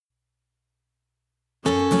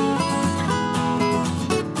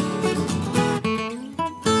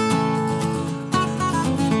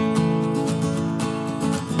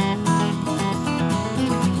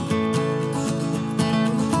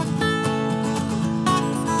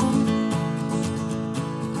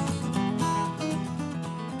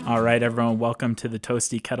All right, everyone, welcome to the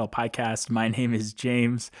Toasty Kettle Podcast. My name is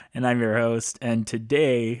James, and I'm your host, and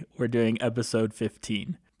today we're doing episode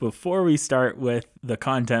 15. Before we start with the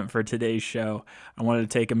content for today's show, I wanted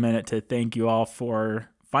to take a minute to thank you all for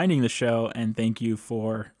finding the show and thank you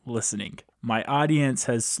for listening. My audience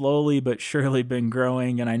has slowly but surely been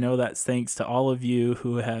growing, and I know that's thanks to all of you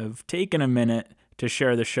who have taken a minute to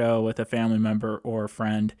share the show with a family member or a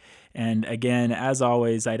friend. And again, as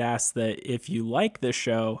always, I'd ask that if you like this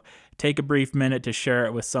show, take a brief minute to share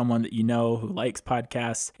it with someone that you know who likes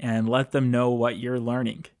podcasts and let them know what you're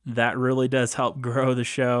learning. That really does help grow the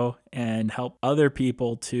show and help other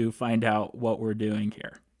people to find out what we're doing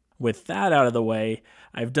here. With that out of the way,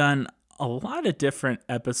 I've done a lot of different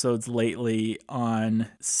episodes lately on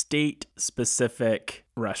state-specific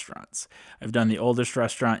restaurants. I've done the oldest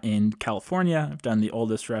restaurant in California. I've done the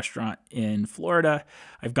oldest restaurant in Florida.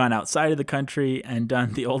 I've gone outside of the country and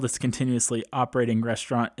done the oldest continuously operating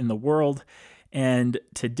restaurant in the world. And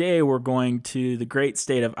today we're going to the great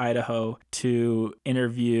state of Idaho to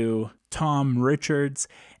interview Tom Richards,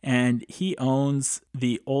 and he owns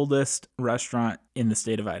the oldest restaurant in the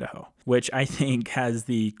state of Idaho, which I think has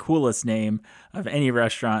the coolest name of any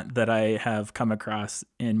restaurant that I have come across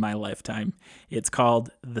in my lifetime. It's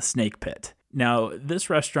called The Snake Pit. Now, this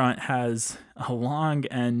restaurant has a long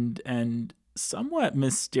and somewhat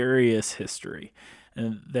mysterious history.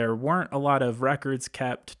 There weren't a lot of records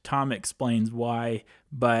kept. Tom explains why,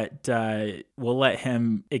 but we'll let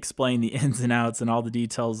him explain the ins and outs and all the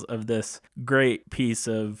details of this great piece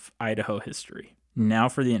of Idaho history. Now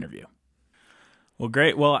for the interview. Well,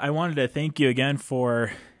 great. Well, I wanted to thank you again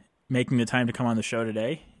for making the time to come on the show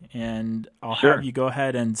today, and I'll have you go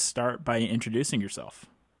ahead and start by introducing yourself.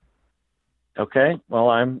 Okay. Well,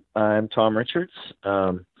 I'm Tom Richards,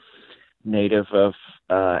 native of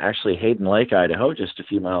actually Hayden Lake, Idaho, just a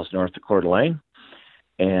few miles north of Coeur d'Alene.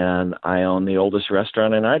 And I own the oldest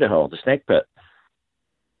restaurant in Idaho, the Snake Pit.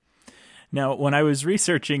 Now, when I was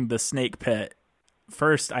researching the Snake Pit,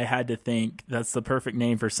 first I had to think that's the perfect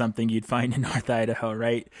name for something you'd find in North Idaho,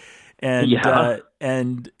 right? And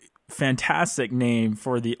and fantastic name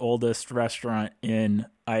for the oldest restaurant in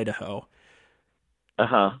Idaho.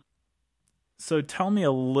 Uh-huh. So tell me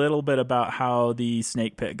a little bit about how the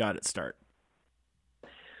Snake Pit got its start.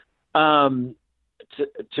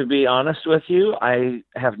 To be honest with you, I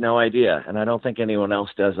have no idea, and I don't think anyone else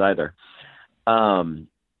does either.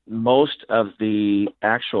 Most of the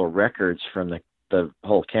actual records from the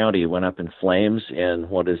whole county went up in flames in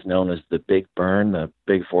what is known as the Big Burn, the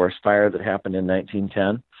big forest fire that happened in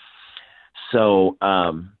 1910. So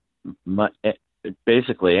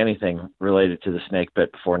basically anything related to the Snake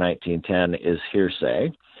Pit before 1910 is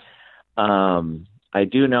hearsay. I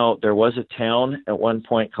do know there was a town at one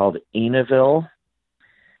point called Enaville,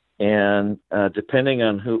 and depending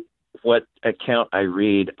on what account I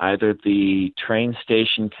read, either the train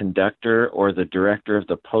station conductor or the director of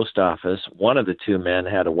the post office, one of the two men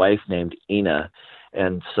had a wife named Ina,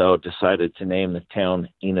 and so decided to name the town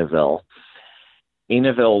Enaville.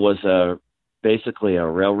 Enaville was basically a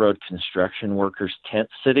railroad construction workers' tent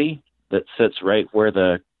city that sits right where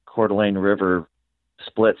the Coeur d'Alene River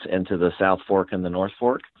splits into the South Fork and the North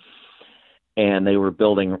Fork. And they were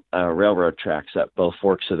building railroad tracks up both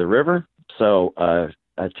forks of the river. So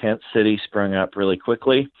a tent city sprung up really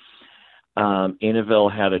quickly.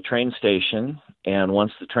 Enaville had a train station, and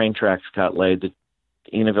once the train tracks got laid, the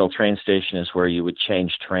Enaville train station is where you would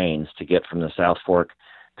change trains to get from the South Fork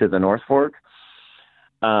to the North Fork.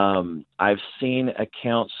 I've seen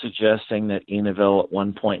accounts suggesting that Enaville at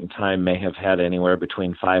one point in time may have had anywhere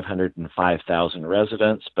between 500 and 5,000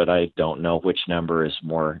 residents, but I don't know which number is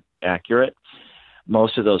more accurate.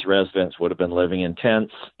 Most of those residents would have been living in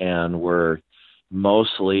tents and were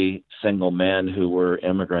mostly single men who were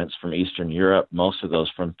immigrants from Eastern Europe, most of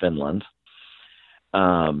those from Finland.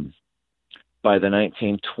 By the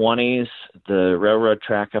 1920s, the railroad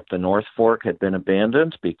track up the North Fork had been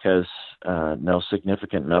abandoned because no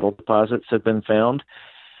significant metal deposits had been found,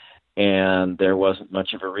 and there wasn't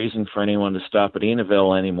much of a reason for anyone to stop at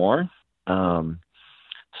Enaville anymore.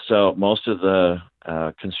 So most of the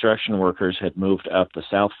construction workers had moved up the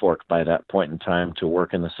South Fork by that point in time to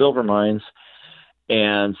work in the silver mines,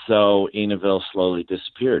 and so Enaville slowly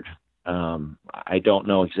disappeared. I don't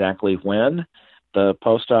know exactly when. The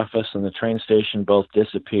post office and the train station both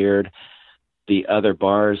disappeared. The other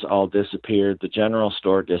bars all disappeared. The general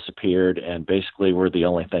store disappeared, and basically we're the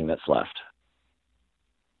only thing that's left.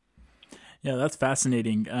 Yeah, that's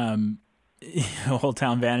fascinating. Whole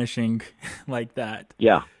town vanishing like that.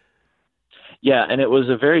 Yeah. Yeah, and it was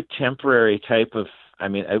a very temporary type of,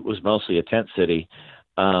 it was mostly a tent city.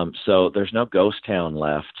 So there's no ghost town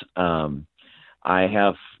left. I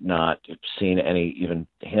have not seen any even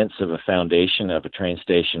hints of a foundation of a train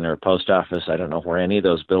station or a post office. I don't know where any of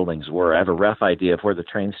those buildings were. I have a rough idea of where the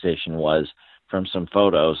train station was from some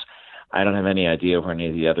photos. I don't have any idea where any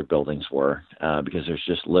of the other buildings were because there's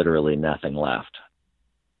just literally nothing left.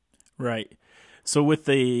 Right. So with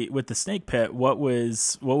the snake pit, what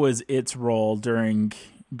was its role during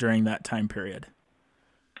that time period?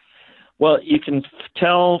 Well, you can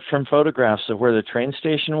tell from photographs of where the train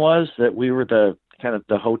station was that we were the kind of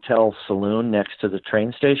the hotel saloon next to the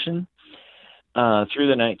train station. Through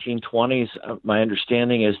the 1920s, my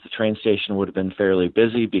understanding is the train station would have been fairly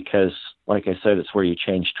busy because, like I said, it's where you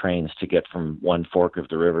change trains to get from one fork of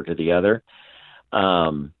the river to the other.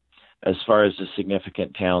 As far as the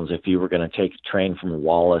significant towns, if you were going to take a train from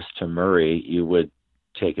Wallace to Murray, you would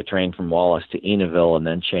take a train from Wallace to Enaville and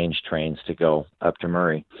then change trains to go up to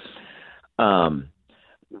Murray.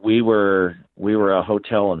 We were a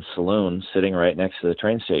hotel and saloon sitting right next to the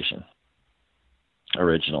train station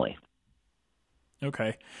originally.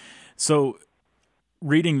 Okay. So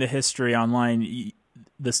reading the history online,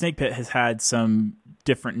 the snake pit has had some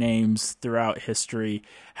different names throughout history.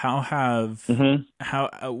 What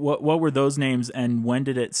were those names, and when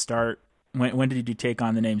did it start? When did you take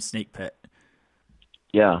on the name Snake Pit?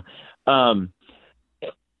 Yeah.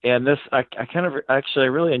 And this, I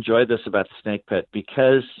really enjoyed this about the snake pit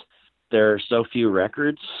because there are so few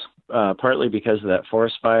records, partly because of that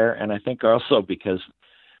forest fire. And I think also because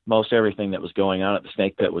most everything that was going on at the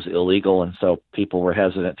snake pit was illegal. And so people were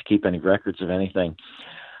hesitant to keep any records of anything.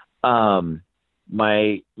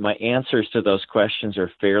 My answers to those questions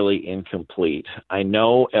are fairly incomplete. I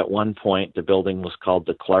know at one point the building was called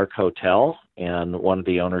the Clark Hotel, and one of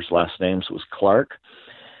the owner's last names was Clark.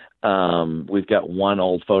 We've got one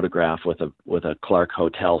old photograph with a Clark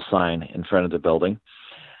Hotel sign in front of the building.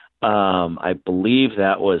 I believe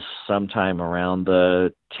that was sometime around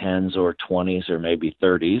the 10s or 20s or maybe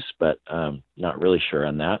 30s, but not really sure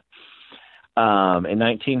on that. In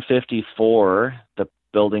 1954, the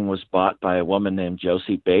building was bought by a woman named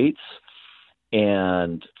Josie Bates,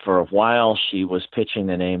 and for a while she was pitching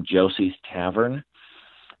the name Josie's Tavern.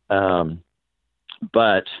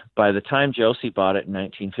 But by the time Josie bought it in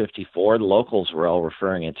 1954, the locals were all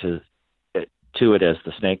referring to it as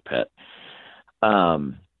the Snake Pit.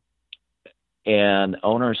 And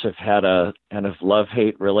owners have had a kind of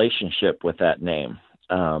love-hate relationship with that name.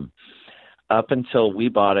 Up until we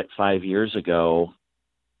bought it 5 years ago,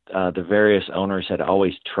 the various owners had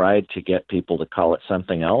always tried to get people to call it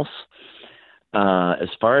something else. As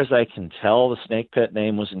far as I can tell, the Snake Pit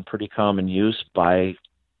name was in pretty common use by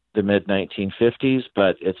the mid-1950s,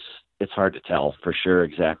 but it's hard to tell for sure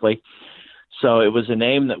exactly. So it was a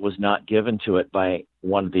name that was not given to it by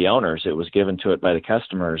one of the owners. It was given to it by the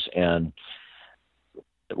customers, and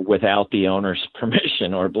without the owner's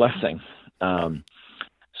permission or blessing.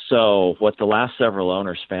 So what the last several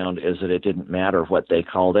owners found is that it didn't matter what they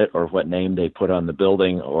called it or what name they put on the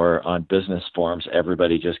building or on business forms.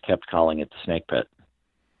 Everybody just kept calling it the Snake Pit.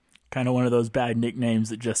 Kind of one of those bad nicknames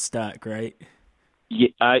that just stuck, right? Yeah,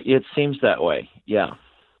 it seems that way. Yeah.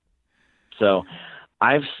 So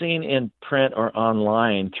I've seen in print or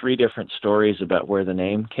online 3 different stories about where the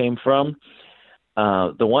name came from.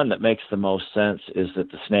 The one that makes the most sense is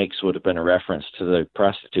that the snakes would have been a reference to the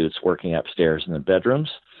prostitutes working upstairs in the bedrooms.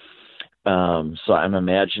 So I'm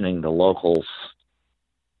imagining the locals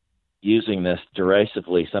using this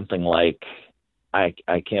derisively, something like, I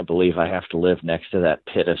can't believe I have to live next to that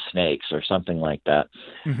pit of snakes or something like that.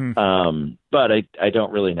 Mm-hmm. But I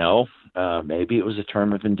don't really know. Maybe it was a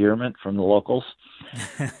term of endearment from the locals.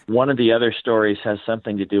 One of the other stories has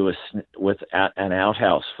something to do with an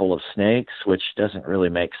outhouse full of snakes, which doesn't really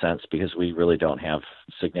make sense because we really don't have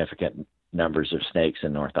significant numbers of snakes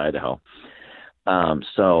in North Idaho.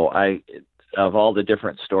 So of all the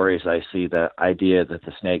different stories I see, the idea that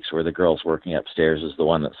the snakes were the girls working upstairs is the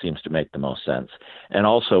one that seems to make the most sense, and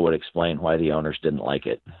also would explain why the owners didn't like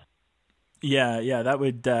it. Yeah, that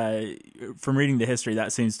would, from reading the history,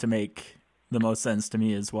 that seems to make the most sense to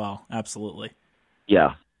me as well. Absolutely.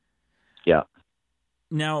 Yeah.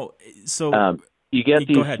 Now, so you get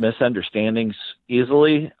these misunderstandings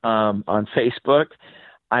easily on Facebook.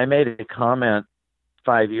 I made a comment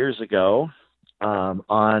 5 years ago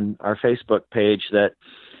on our Facebook page that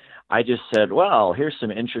I just said, well, here's some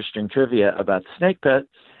interesting trivia about the Snake Pit.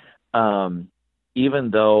 Even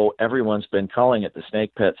though everyone's been calling it the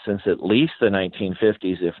Snake Pit since at least the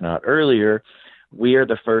 1950s, if not earlier, we are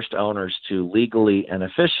the first owners to legally and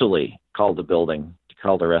officially call the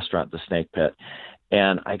restaurant the Snake Pit.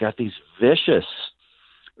 And I got these vicious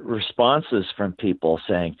responses from people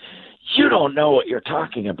saying, "You don't know what you're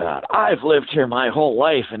talking about. I've lived here my whole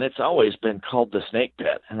life, and it's always been called the Snake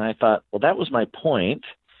Pit." And I thought, well, that was my point,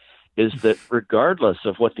 is that regardless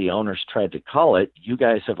of what the owners tried to call it, you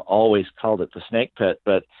guys have always called it the Snake Pit.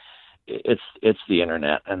 But it's the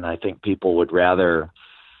internet, and I think people would rather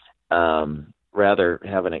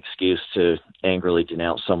have an excuse to angrily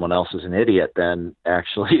denounce someone else as an idiot than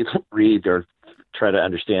actually read or try to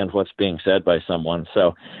understand what's being said by someone.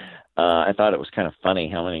 So I thought it was kind of funny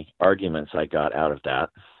how many arguments I got out of that.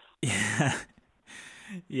 Yeah.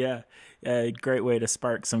 Yeah. A great way to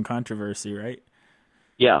spark some controversy, right?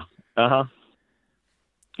 Yeah. Yeah,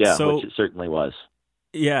 So, which it certainly was.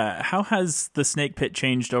 yeah. How has the Snake Pit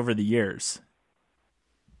changed over the years?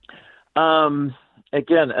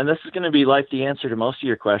 Again, and this is going to be like the answer to most of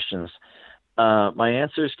your questions. My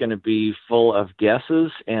answer is going to be full of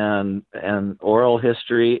guesses and oral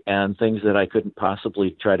history and things that I couldn't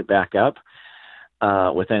possibly try to back up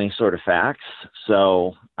with any sort of facts.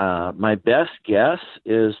 So my best guess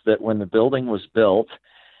is that when the building was built,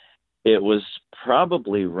 it was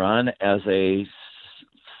probably run as a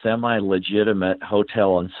semi-legitimate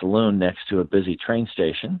hotel and saloon next to a busy train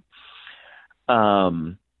station.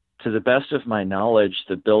 To the best of my knowledge,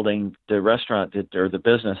 the restaurant or the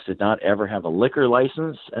business did not ever have a liquor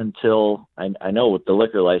license until I know the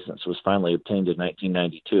liquor license was finally obtained in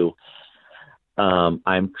 1992.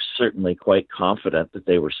 I'm certainly quite confident that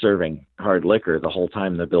they were serving hard liquor the whole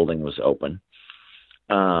time the building was open.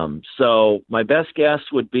 So my best guess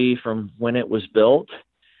would be from when it was built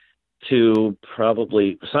to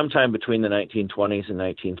probably sometime between the 1920s and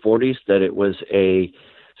 1940s, that it was a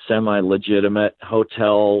semi-legitimate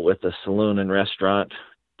hotel with a saloon and restaurant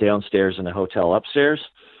downstairs and a hotel upstairs.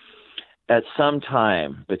 At some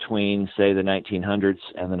time between, say, the 1900s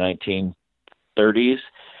and the 1930s,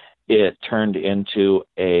 it turned into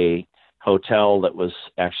a hotel that was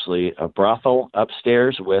actually a brothel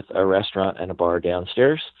upstairs with a restaurant and a bar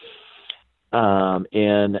downstairs.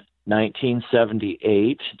 In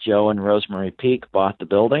 1978, Joe and Rosemary Peak bought the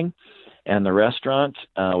building and the restaurant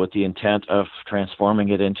with the intent of transforming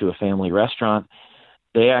it into a family restaurant.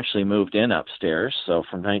 They actually moved in upstairs. So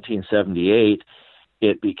from 1978,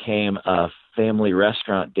 it became a family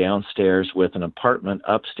restaurant downstairs with an apartment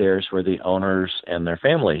upstairs where the owners and their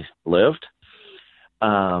family lived.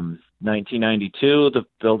 1992, the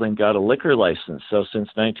building got a liquor license. So since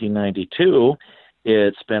 1992,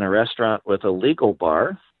 it's been a restaurant with a legal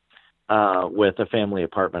bar with a family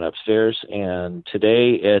apartment upstairs. And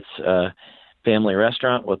today it's a family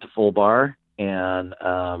restaurant with a full bar and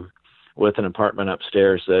with an apartment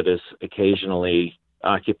upstairs that is occasionally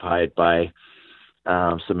occupied by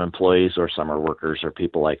some employees or summer workers or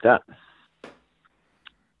people like that.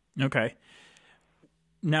 Okay.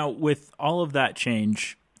 Now, with all of that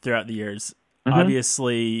change throughout the years,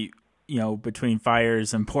 obviously, between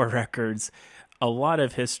fires and poor records, a lot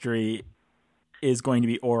of history is going to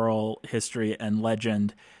be oral history and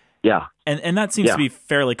legend. Yeah. And that seems to be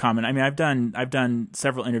fairly common. I mean, I've done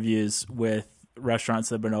several interviews with restaurants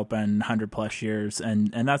that have been open 100 plus years,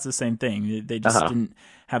 and that's the same thing. They just didn't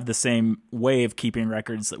have the same way of keeping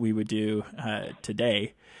records that we would do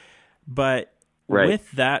today. But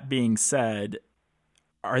with that being said,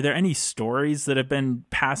 are there any stories that have been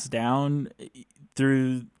passed down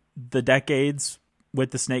through the decades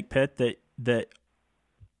with the Snake Pit that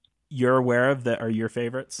you're aware of that are your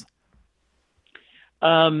favorites?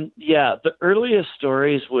 The earliest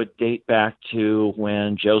stories would date back to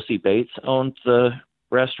when Josie Bates owned the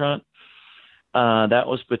restaurant. That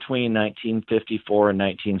was between 1954 and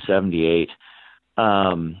 1978.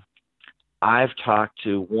 I've talked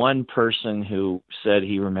to one person who said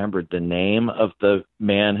he remembered the name of the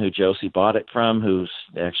man who Josie bought it from, whose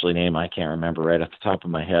actually name I can't remember right off the top of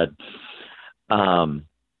my head.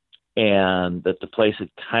 And that the place had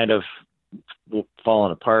kind of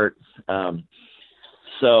fallen apart.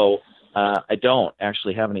 So I don't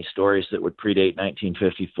actually have any stories that would predate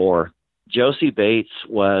 1954. Josie Bates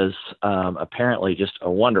was apparently just a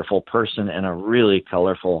wonderful person and a really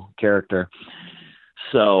colorful character.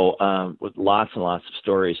 So with lots and lots of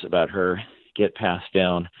stories about her get passed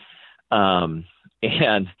down.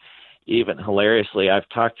 And even hilariously, I've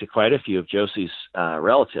talked to quite a few of Josie's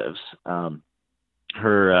relatives.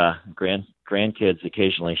 Her grandkids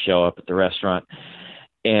occasionally show up at the restaurant.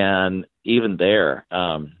 And even there,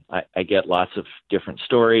 I get lots of different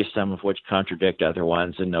stories, some of which contradict other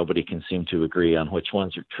ones, and nobody can seem to agree on which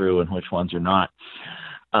ones are true and which ones are not.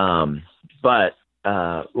 But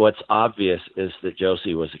what's obvious is that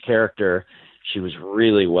Josie was a character. She was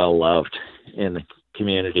really well loved in the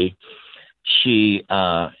community. She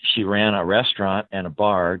ran a restaurant and a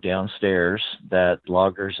bar downstairs that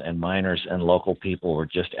loggers and miners and local people were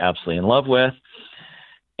just absolutely in love with.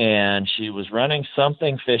 And she was running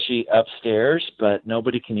something fishy upstairs, but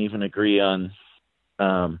nobody can even agree on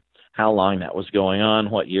how long that was going on,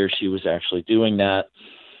 what year she was actually doing that.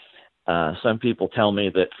 Some people tell me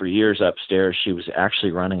that for years upstairs, she was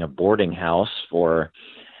actually running a boarding house for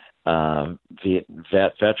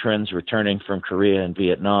veterans returning from Korea and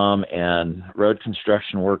Vietnam and road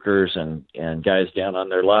construction workers and guys down on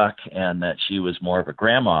their luck, and that she was more of a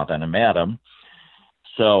grandma than a madam.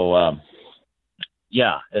 So,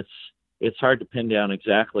 yeah, it's hard to pin down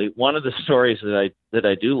exactly. One of the stories that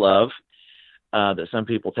I do love, that some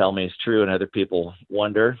people tell me is true and other people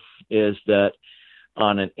wonder, is that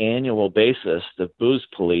on an annual basis, the booze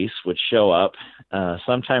police would show up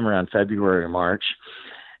sometime around February or March,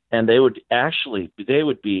 and they would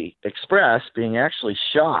be expressed being actually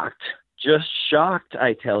shocked, just shocked,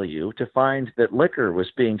 I tell you, to find that liquor was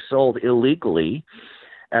being sold illegally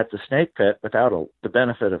at the Snake Pit without the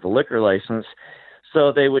benefit of a liquor license.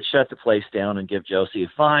 So they would shut the place down and give Josie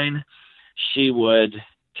a fine. She would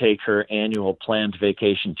take her annual planned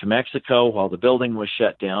vacation to Mexico while the building was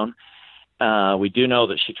shut down. We do know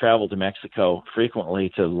that she traveled to Mexico frequently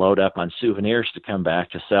to load up on souvenirs to come back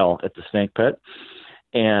to sell at the Snake Pit.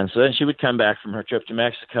 And so then she would come back from her trip to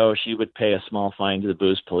Mexico. She would pay a small fine to the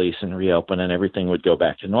booze police and reopen, and everything would go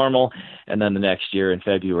back to normal. And then the next year in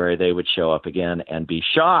February, they would show up again and be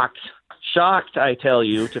shocked, I tell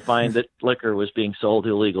you, to find that liquor was being sold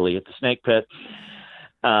illegally at the Snake Pit.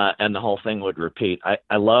 And the whole thing would repeat.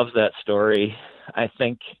 I love that story. I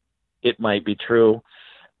think it might be true.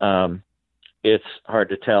 It's hard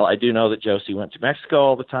to tell. I do know that Josie went to Mexico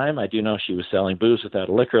all the time. I do know she was selling booze without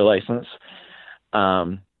a liquor license.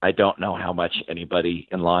 I don't know how much anybody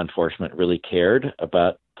in law enforcement really cared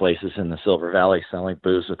about places in the Silver Valley selling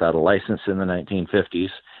booze without a license in the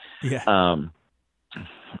 1950s. Yeah.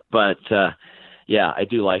 But I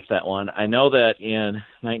do like that one. I know that in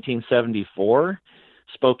 1974,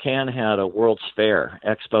 Spokane had a World's Fair,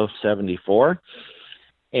 Expo 74,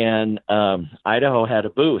 and Idaho had a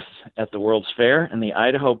booth at the World's Fair, and the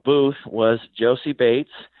Idaho booth was Josie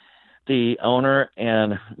Bates, the owner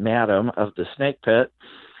and madam of the Snake Pit,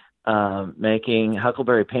 making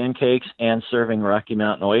huckleberry pancakes and serving Rocky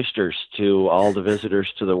Mountain oysters to all the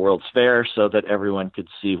visitors to the World's Fair so that everyone could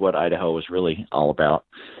see what Idaho was really all about.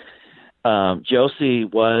 Josie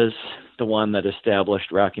was the one that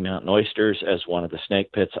established Rocky Mountain oysters as one of the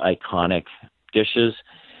Snake Pit's iconic dishes.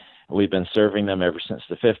 We've been serving them ever since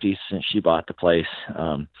the 50s, since she bought the place.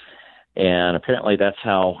 And apparently that's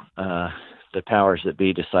how the powers that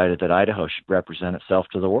be decided that Idaho should represent itself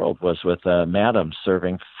to the world, was with madam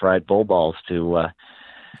serving fried bull balls to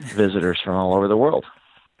visitors from all over the world.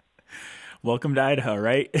 Welcome to Idaho,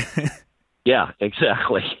 right? Yeah,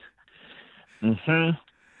 exactly. Mm-hmm.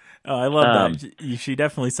 Oh, I love that. She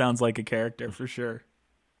definitely sounds like a character for sure.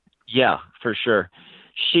 Yeah, for sure.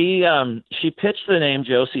 She pitched the name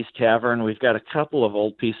Josie's Tavern. We've got a couple of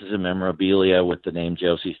old pieces of memorabilia with the name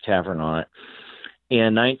Josie's Tavern on it.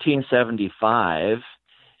 In 1975,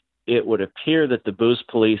 it would appear that the booze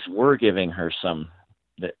police were giving her some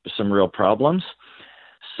real problems.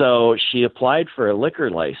 So she applied for a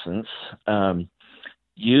liquor license,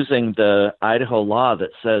 using the Idaho law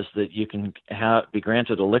that says that you can be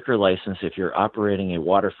granted a liquor license if you're operating a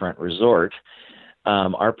waterfront resort.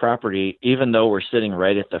 Our property, even though we're sitting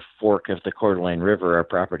right at the fork of the Coeur d'Alene River, our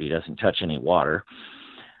property doesn't touch any water.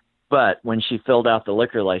 But when she filled out the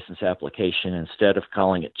liquor license application, instead of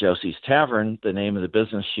calling it Josie's Tavern, the name of the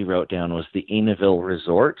business she wrote down was the Enaville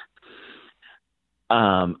Resort.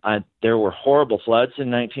 There were horrible floods in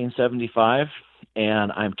 1975,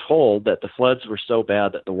 and I'm told that the floods were so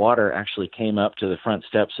bad that the water actually came up to the front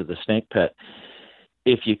steps of the Snake Pit.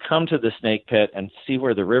 If you come to the Snake Pit and see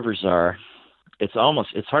where the rivers are, it's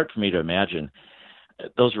hard for me to imagine.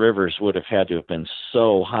 Those rivers would have had to have been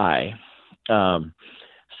so high.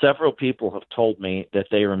 Several people have told me that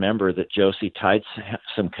they remember that Josie tied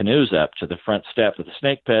some canoes up to the front step of the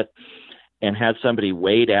Snake Pit and had somebody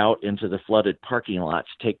wade out into the flooded parking lot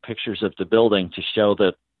to take pictures of the building to show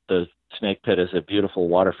that the Snake Pit is a beautiful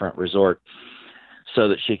waterfront resort so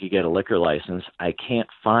that she could get a liquor license. I can't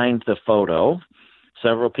find the photo.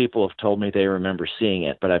 Several people have told me they remember seeing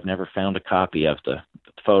it, but I've never found a copy of the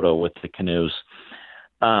photo with the canoes.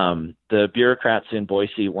 The bureaucrats in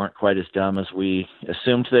Boise weren't quite as dumb as we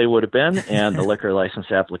assumed they would have been, and the liquor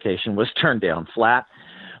license application was turned down flat.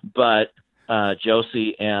 But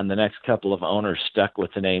Josie and the next couple of owners stuck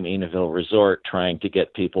with the name Enaville Resort, trying to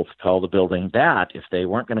get people to call the building that. If they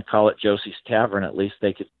weren't going to call it Josie's Tavern, at least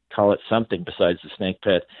they could call it something besides the Snake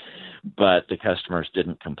Pit. But the customers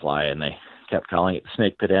didn't comply, and they kept calling it the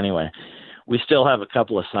Snake Pit anyway. We still have a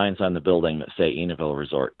couple of signs on the building that say Enaville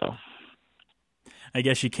Resort, though. I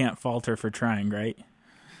guess you can't fault her for trying, right?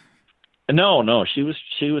 No, she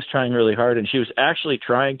was trying really hard, and she was actually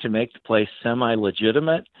trying to make the place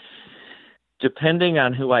semi-legitimate. Depending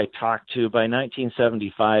on who I talked to, by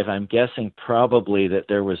 1975, I'm guessing probably that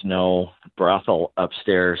there was no brothel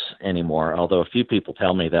upstairs anymore, although a few people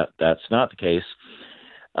tell me that that's not the case.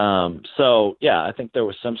 So, yeah, I think there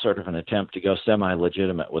was some sort of an attempt to go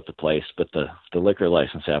semi-legitimate with the place, but the liquor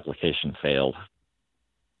license application failed.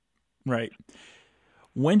 Right.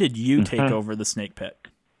 When did you take over the Snake Pit?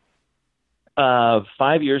 5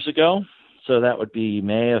 years ago, so that would be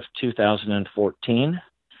May of 2014.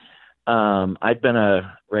 I'd been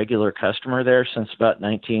a regular customer there since about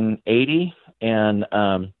 1980, and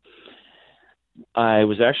I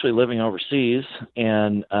was actually living overseas,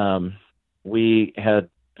 and we had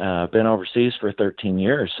been overseas for 13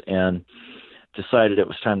 years and decided it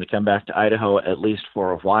was time to come back to Idaho at least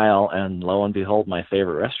for a while, and lo and behold, my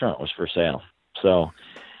favorite restaurant was for sale. So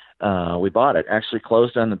we bought it. Actually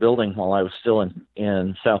closed on the building while I was still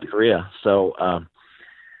in South Korea. So a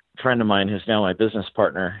friend of mine who's now my business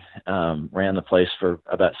partner ran the place for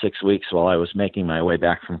about 6 weeks while I was making my way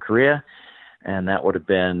back from Korea. And that would have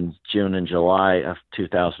been June and July of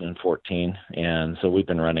 2014. And so we've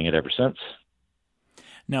been running it ever since.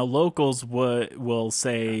 Now, locals will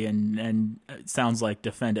say, and it sounds like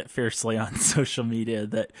defend it fiercely on social media,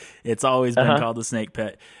 that it's always been called the Snake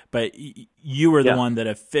Pit. But you were the one that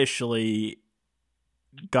officially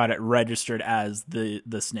got it registered as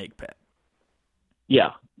the Snake Pit.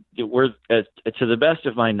 Yeah. We're, to the best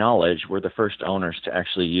of my knowledge, we're the first owners to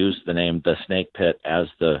actually use the name The Snake Pit as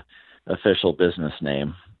the official business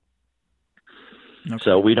name. Okay.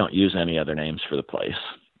 So we don't use any other names for the place.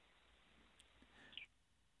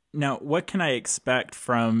 Now, what can I expect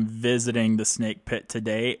from visiting the Snake Pit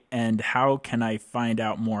today, and how can I find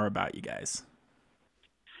out more about you guys?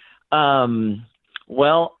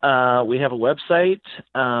 Well, we have a website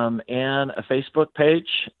and a Facebook page.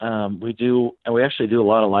 We actually do a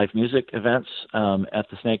lot of live music events at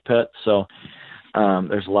the Snake Pit, so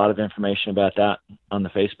there's a lot of information about that on the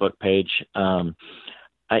Facebook page.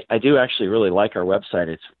 I do actually really like our website.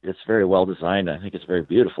 It's very well designed. I think it's very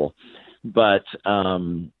beautiful. But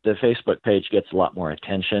the Facebook page gets a lot more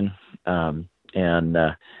attention, and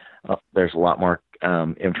there's a lot more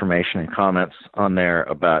information and comments on there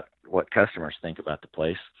about what customers think about the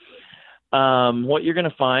place. What you're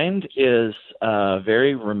going to find is a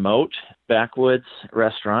very remote backwoods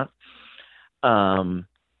restaurant.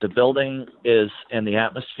 The building and the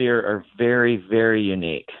atmosphere are very, very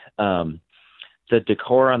unique. The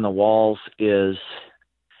decor on the walls is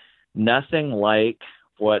nothing like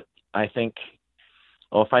what I think,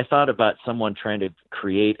 if I thought about someone trying to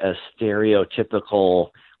create a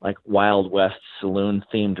stereotypical, like Wild West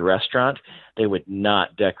saloon-themed restaurant, they would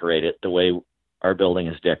not decorate it the way our building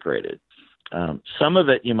is decorated. Some of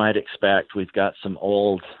it you might expect. We've got some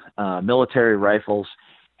old military rifles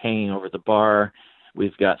hanging over the bar.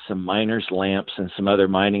 We've got some miner's lamps and some other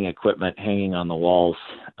mining equipment hanging on the walls.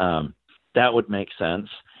 That would make sense.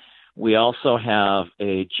 We also have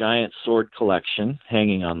a giant sword collection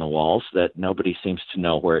hanging on the walls that nobody seems to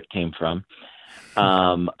know where it came from.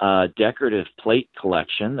 A decorative plate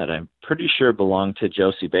collection that I'm pretty sure belonged to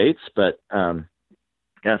Josie Bates, but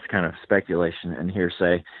that's kind of speculation and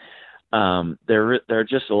hearsay. There are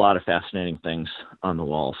just a lot of fascinating things on the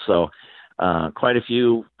walls. So quite a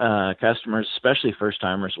few customers, especially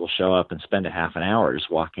first-timers, will show up and spend a half an hour just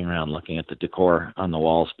walking around looking at the decor on the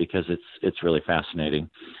walls because it's really fascinating.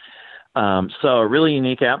 So a really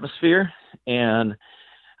unique atmosphere and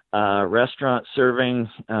restaurant serving,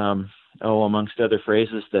 amongst other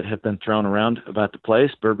phrases that have been thrown around about the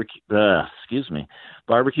place, barbecue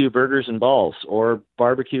burgers and balls, or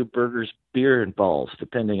barbecue burgers, beer and balls,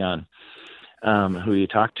 depending on who you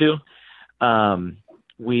talk to.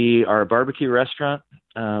 We are a barbecue restaurant,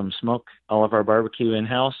 smoke all of our barbecue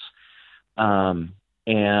in-house.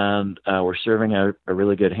 And we're serving a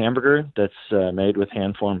really good hamburger that's made with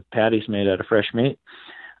hand-formed patties made out of fresh meat.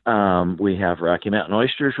 We have Rocky Mountain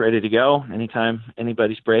oysters ready to go anytime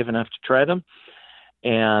anybody's brave enough to try them,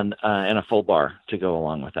 and a full bar to go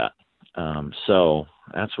along with that. So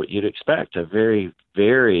that's what you'd expect, a very,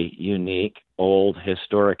 very unique, old,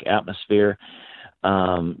 historic atmosphere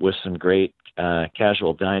with some great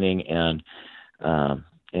casual dining and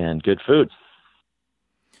good food.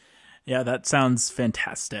 Yeah, that sounds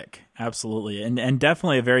fantastic. Absolutely. And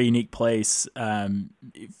definitely a very unique place.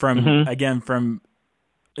 From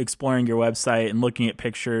exploring your website and looking at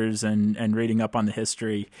pictures and reading up on the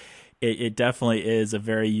history, it definitely is a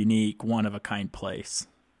very unique, one-of-a-kind place.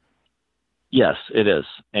 Yes, it is.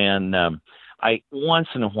 And I once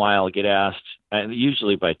in a while get asked,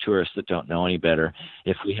 usually by tourists that don't know any better,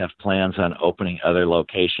 if we have plans on opening other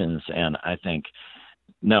locations. And I think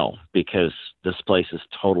no, because this place is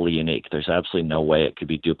totally unique. There's absolutely no way it could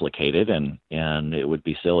be duplicated, and it would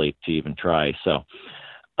be silly to even try. So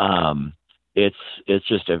it's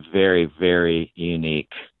just a very, very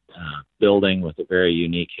unique building with a very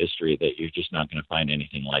unique history that you're just not going to find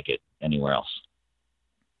anything like it anywhere else.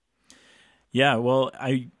 Yeah, well,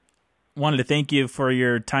 I wanted to thank you for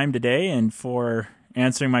your time today and for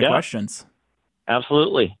answering my questions.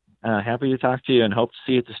 Absolutely. Happy to talk to you and hope to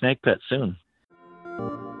see you at the Snake Pit soon.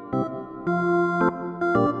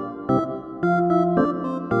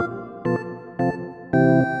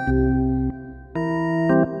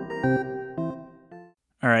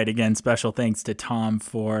 All right, again, special thanks to Tom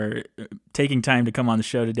for taking time to come on the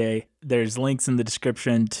show today. There's links in the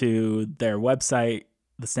description to their website,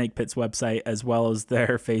 the Snake Pit's website, as well as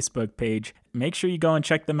their Facebook page. Make sure you go and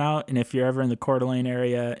check them out. And if you're ever in the Coeur d'Alene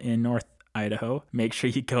area in North Idaho, make sure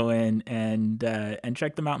you go in and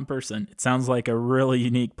check them out in person. It sounds like a really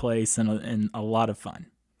unique place and a lot of fun.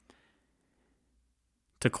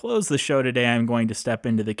 To close the show today, I'm going to step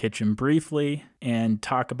into the kitchen briefly and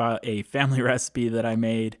talk about a family recipe that I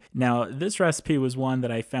made. Now, this recipe was one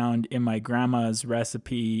that I found in my grandma's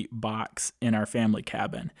recipe box in our family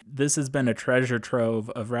cabin. This has been a treasure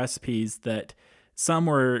trove of recipes that some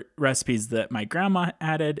were recipes that my grandma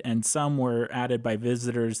added, and some were added by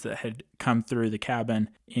visitors that had come through the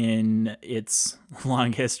cabin in its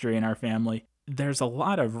long history in our family. There's a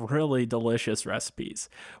lot of really delicious recipes.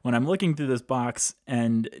 When I'm looking through this box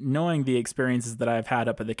and knowing the experiences that I've had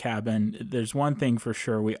up at the cabin, there's one thing for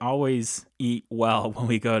sure. We always eat well when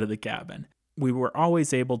we go to the cabin. We were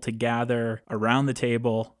always able to gather around the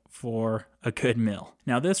table for a good meal.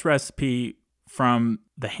 Now, this recipe, from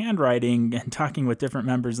the handwriting and talking with different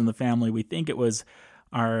members in the family, we think it was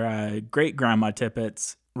our great-grandma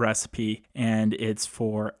Tippett's recipe, and it's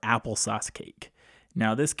for applesauce cake.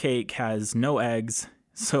 Now, this cake has no eggs,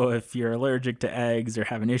 so if you're allergic to eggs or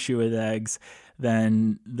have an issue with eggs,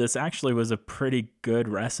 then this actually was a pretty good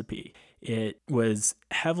recipe. It was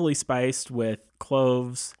heavily spiced with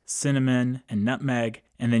cloves, cinnamon, and nutmeg,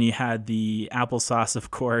 and then you had the applesauce, of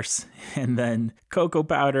course, and then cocoa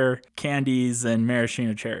powder, candies, and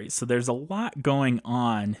maraschino cherries. So there's a lot going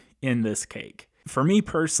on in this cake. For me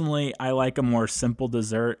personally, I like a more simple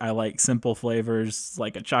dessert. I like simple flavors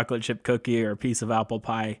like a chocolate chip cookie or a piece of apple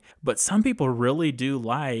pie. But some people really do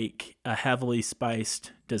like a heavily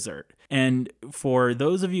spiced dessert. And for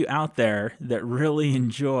those of you out there that really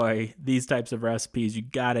enjoy these types of recipes, you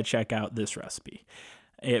got to check out this recipe.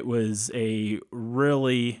 It was a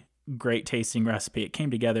really great tasting recipe. It came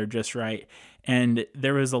together just right. And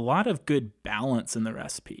there was a lot of good balance in the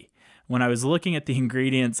recipe. When I was looking at the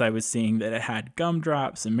ingredients, I was seeing that it had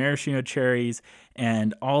gumdrops and maraschino cherries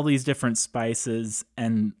and all these different spices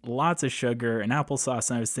and lots of sugar and applesauce.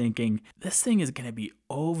 And I was thinking, this thing is going to be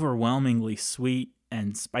overwhelmingly sweet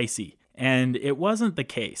and spicy. And it wasn't the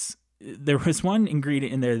case. There was one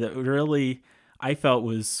ingredient in there that really I felt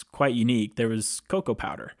was quite unique. There was cocoa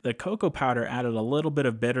powder. The cocoa powder added a little bit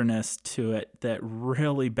of bitterness to it that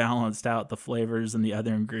really balanced out the flavors and the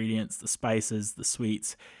other ingredients, the spices, the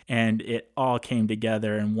sweets, and it all came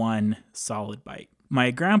together in one solid bite. My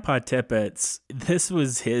grandpa Tippett's, this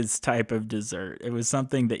was his type of dessert. It was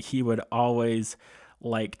something that he would always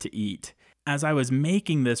like to eat. As I was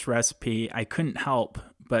making this recipe, I couldn't help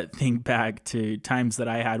but think back to times that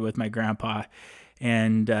I had with my grandpa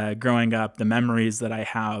and growing up, the memories that I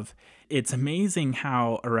have. It's amazing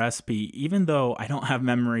how a recipe, even though I don't have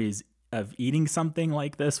memories of eating something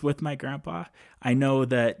like this with my grandpa, I know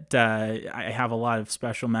that I have a lot of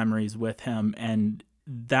special memories with him, and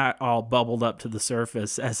that all bubbled up to the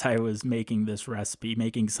surface as I was making this recipe,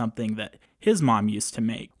 making something that his mom used to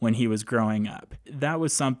make when he was growing up. That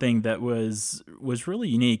was something that was really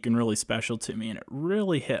unique and really special to me, and it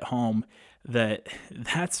really hit home that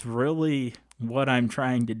that's really what I'm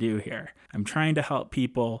trying to do here. I'm trying to help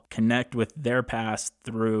people connect with their past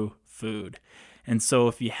through food. And so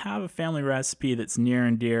if you have a family recipe that's near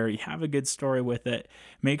and dear, you have a good story with it,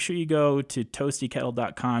 make sure you go to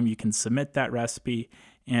toastykettle.com. You can submit that recipe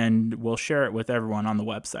and we'll share it with everyone on the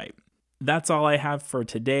website. That's all I have for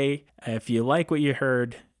today. If you like what you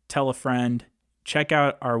heard, tell a friend. Check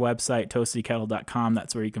out our website, toastykettle.com.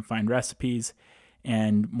 That's where you can find recipes.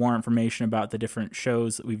 and more information about the different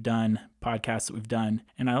shows that we've done, podcasts that we've done.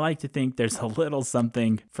 And I like to think there's a little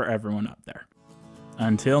something for everyone up there.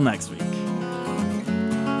 Until next week.